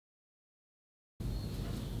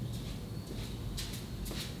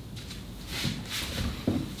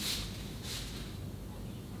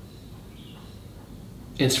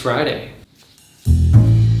It's Friday.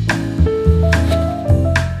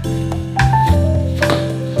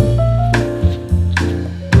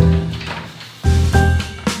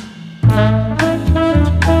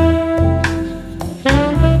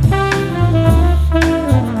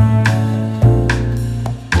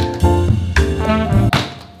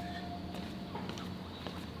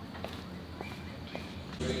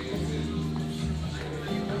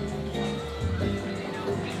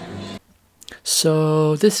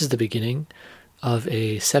 So this is the beginning of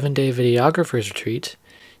a 7-day videographer's retreat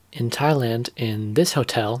in Thailand in this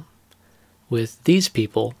hotel with these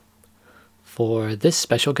people for this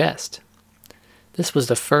special guest. This was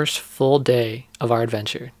the first full day of our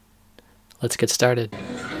adventure. Let's get started.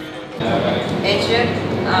 Adrian,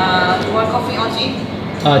 do you want coffee or tea?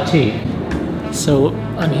 Tea. So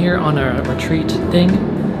I'm here on a retreat thing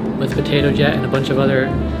with PotatoJet and a bunch of other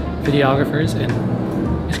videographers, and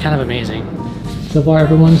it's kind of amazing. So far,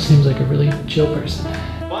 everyone seems like a really chill person.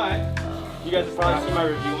 But you guys have probably seen my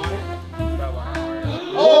review on it.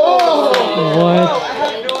 Oh! What? I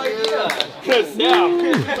had no idea. Sam,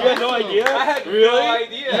 you had no idea? I had no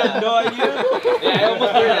idea. You had no idea? Yeah, I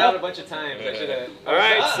almost figured it out a bunch of times. I should have. All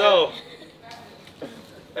right, so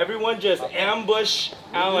everyone just ambush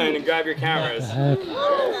Alan and grab your cameras.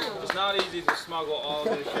 It's not easy to smuggle all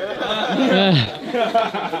this shit.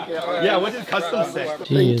 Yeah, what did customs say?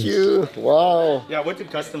 Thank you. Wow. Yeah, what did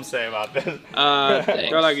customs say about this?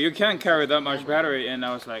 They're like, you can't carry that much battery, and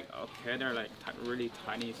I was like, okay, they're like really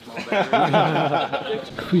tiny, small batteries.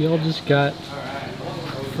 We all just got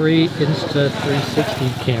free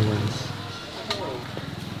Insta360 cameras.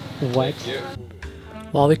 What?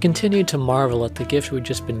 While we continued to marvel at the gift we'd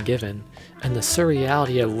just been given and the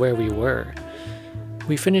surreality of where we were,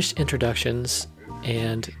 we finished introductions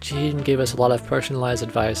and Jean gave us a lot of personalized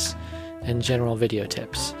advice and general video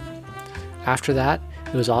tips. After that,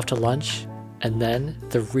 it was off to lunch, and then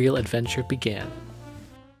the real adventure began.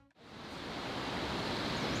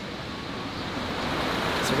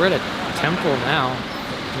 So we're at a temple now.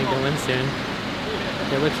 We go in soon.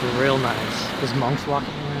 It looks real nice. There's monks walking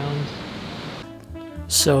around.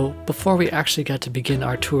 So, before we actually got to begin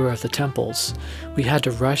our tour of the temples, we had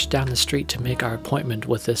to rush down the street to make our appointment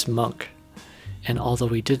with this monk. And although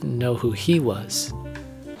we didn't know who he was...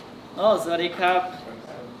 Oh, Sawadee Krap.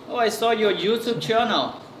 Oh, I saw your YouTube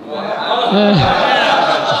channel.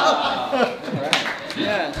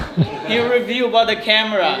 Yeah. He reviewed about the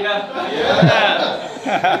camera.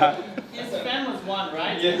 Yeah. He's the famous one,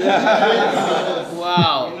 right? Yeah.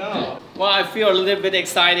 Wow. Well, I feel a little bit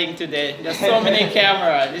exciting today. There's so many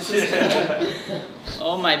cameras. This is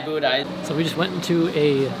oh my Buddha. So we just went into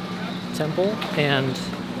a temple, and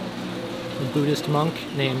a Buddhist monk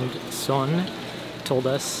named Son told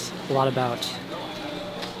us a lot about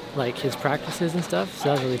like his practices and stuff. So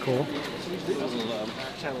that was really cool.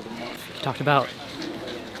 He talked about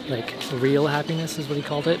like real happiness is what he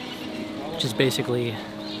called it, which is basically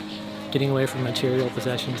getting away from material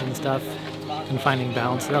possessions and stuff and finding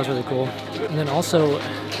balance. That was really cool. And then also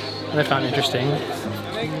what I found interesting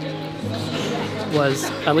was,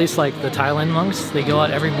 at least like the Thailand monks, they go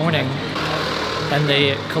out every morning and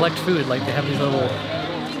they collect food. Like they have these little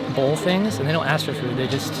bowl things and they don't ask for food, they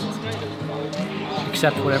just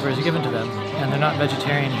accept whatever is given to them. And they're not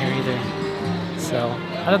vegetarian here either. So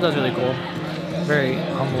I thought that was really cool. Very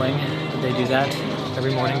humbling that they do that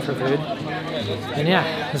every morning for food. And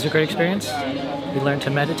yeah, it was a great experience. We learned to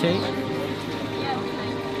meditate.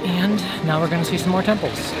 And now we're going to see some more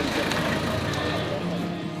temples.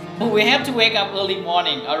 We have to wake up early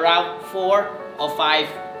morning, around 4 or 5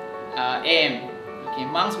 a.m. Okay,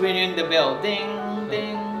 monks will ring the bell, ding, ding,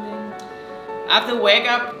 ding. After wake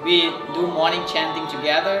up, we do morning chanting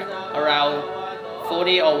together, around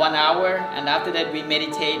 40 or 1 hour. And after that, we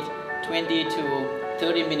meditate 20 to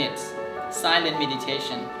 30 minutes, silent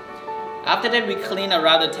meditation. After that, we clean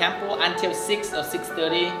around the temple until 6 or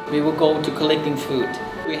 6:30. We will go to collecting food.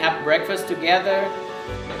 We have breakfast together.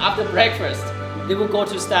 After breakfast, we will go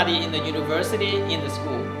to study in the university, in the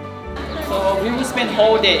school. So we will spend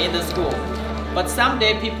whole day in the school. But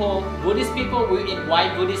someday Buddhist people will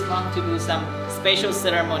invite Buddhist monks to do some special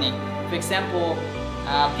ceremony. For example,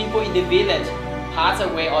 people in the village pass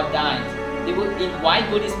away or died. They will invite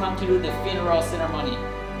Buddhist monks to do the funeral ceremony.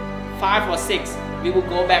 5 or 6, we will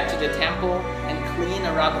go back to the temple and clean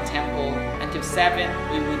around the temple. Until 7,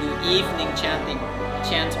 we will do evening chanting.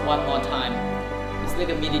 Chant one more time. It's like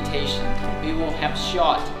a meditation. We will have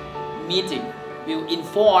short meeting. We will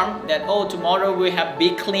inform that, oh, tomorrow we have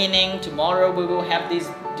big cleaning. Tomorrow we will have these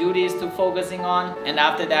duties to focusing on. And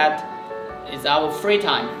after that, it's our free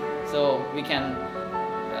time. So we can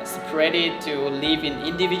separated to live in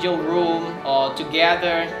individual room or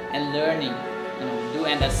together and learning, do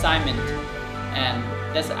an assignment, and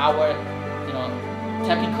that's our,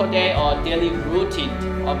 typical day or daily routine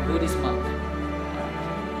of Buddhist monk.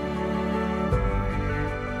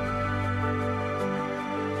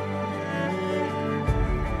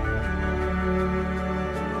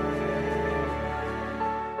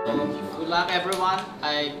 Good luck, everyone.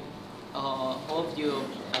 I hope you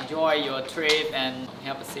enjoy your trip and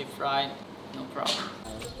have a safe ride. No problem.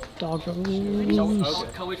 Dog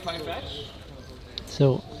Manufacturer?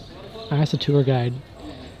 So, I asked a tour guide,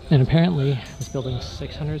 and apparently this building's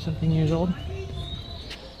 600 something years old,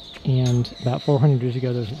 and about 400 years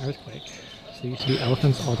ago there was an earthquake. So there used to be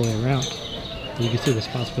elephants all the way around. You can see the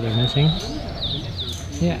spots where they're missing.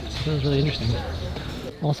 Yeah, so that was really interesting.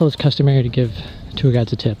 Also, it's customary to give tour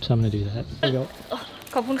guides a tip, so I'm going to do that. There you go.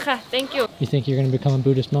 Thank you. You think you're going to become a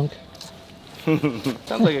Buddhist monk? Sounds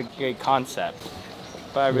like a great concept.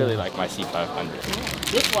 But I really like my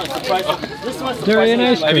C500. This one's surprising. Very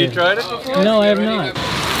nice. Have you tried it before? No, I have not.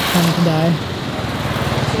 Time to die.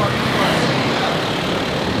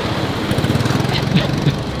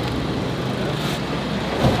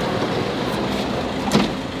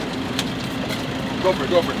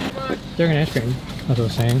 Go for it. During ice cream, as I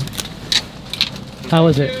was saying. How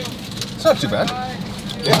was it? It's not too bad.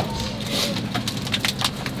 Yeah.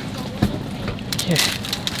 Yeah.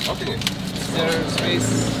 Okay. Is there space?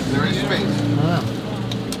 There is space. Wow.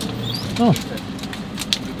 Oh.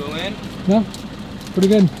 You go in? Yeah. Pretty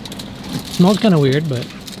good. Smells kind of weird, but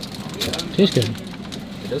tastes good.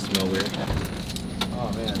 It does smell weird.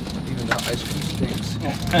 Oh man, even that ice cream stinks.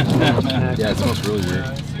 Yeah, it smells really weird.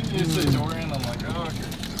 You say Dorian, I'm like, oh, okay.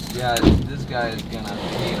 Yeah, this guy is gonna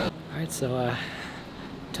hate us. Alright, so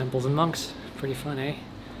temples and monks. Pretty fun, eh?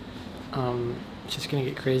 It's just gonna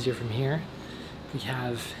get crazier from here. We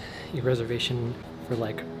have a reservation for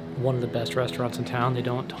like one of the best restaurants in town. They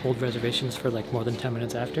don't hold reservations for like more than 10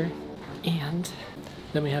 minutes after. And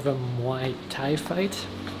then we have a Muay Thai fight.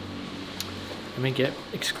 And we get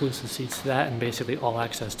exclusive seats to that and basically all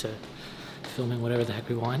access to filming whatever the heck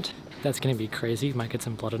we want. That's gonna be crazy. Might get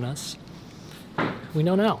some blood on us. We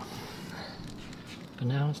don't know. But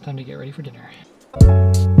now it's time to get ready for dinner.